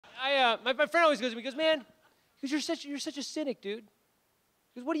my friend always goes to me, he goes, man, because you're such a cynic, dude.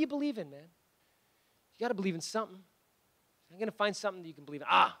 He goes, what do you believe in, man? You got to believe in something. I'm going to find something that you can believe in.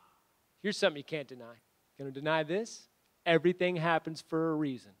 Here's something you can't deny. Going to deny this? Everything happens for a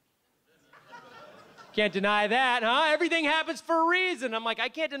reason. Can't deny that, huh? Everything happens for a reason. I'm like, I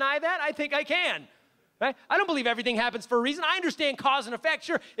can't deny that? I think I can. Right? I don't believe everything happens for a reason. I understand cause and effect.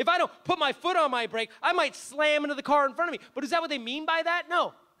 Sure, if I don't put my foot on my brake, I might slam into the car in front of me. But is that what they mean by that?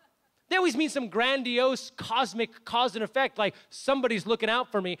 No. They always mean some grandiose cosmic cause and effect, like somebody's looking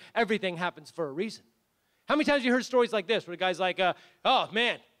out for me. Everything happens for a reason. How many times have you heard stories like this where the guy's like, oh,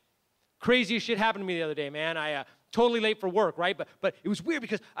 man, craziest shit happened to me the other day, man. I totally late for work, right? But it was weird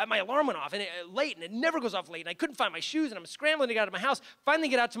because my alarm went off and late, and it never goes off late, and I couldn't find my shoes, and I'm scrambling to get out of my house. Finally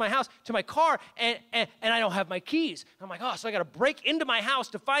get out to my house, to my car, and I don't have my keys. I'm like, so I got to break into my house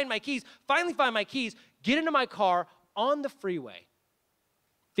to find my keys. Finally find my keys, get into my car on the freeway.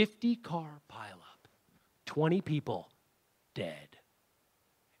 50-car pileup, 20 people dead.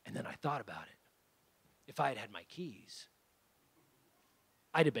 And then I thought about it. If I had had my keys,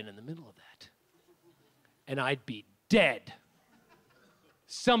 I'd have been in the middle of that. And I'd be dead.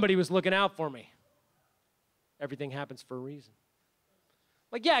 Somebody was looking out for me. Everything happens for a reason.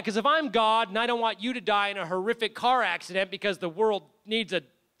 Like, yeah, because if I'm God and I don't want you to die in a horrific car accident because the world needs a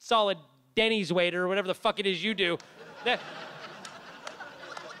solid Denny's waiter or whatever the fuck it is you do,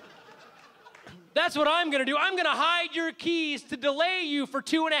 that's what I'm going to do. I'm going to hide your keys to delay you for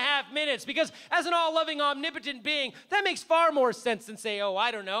 2.5 minutes because as an all-loving, omnipotent being, that makes far more sense than say,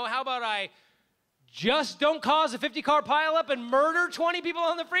 I don't know, how about I just don't cause a 50-car pileup and murder 20 people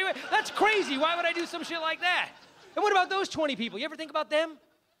on the freeway? That's crazy. Why would I do some shit like that? And what about those 20 people? You ever think about them?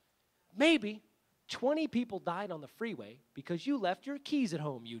 Maybe 20 people died on the freeway because you left your keys at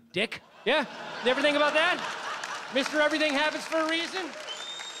home, you dick. Yeah? You ever think about that? Mr. Everything Happens for a Reason?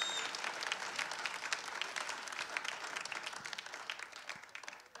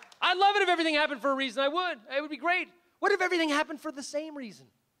 I'd love it if everything happened for a reason. I would. It would be great. What if everything happened for the same reason?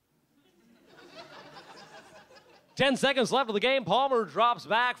 10 seconds left of the game. Palmer drops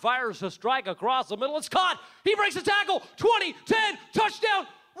back, fires a strike across the middle. It's caught. He breaks a tackle. 20, 10, touchdown.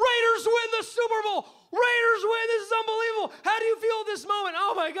 Raiders win the Super Bowl. Raiders win. This is unbelievable. How do you feel at this moment?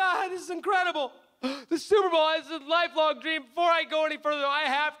 Oh, my God, this is incredible. The Super Bowl is a lifelong dream. Before I go any further,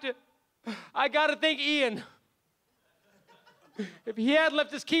 I got to thank Ian. If he had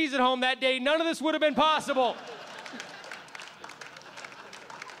left his keys at home that day, none of this would have been possible.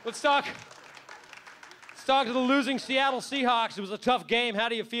 Let's talk to the losing Seattle Seahawks. It was a tough game. How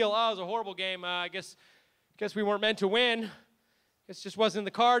do you feel? It was a horrible game. I guess we weren't meant to win. It just wasn't in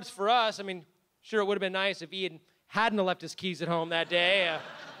the cards for us. I mean, sure, it would have been nice if Ian hadn't left his keys at home that day.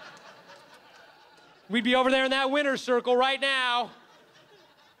 We'd be over there in that winner's circle right now.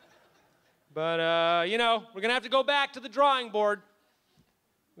 But, we're going to have to go back to the drawing board.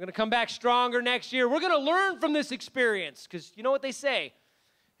 We're going to come back stronger next year. We're going to learn from this experience, because you know what they say?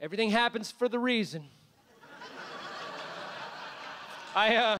 Everything happens for the reason.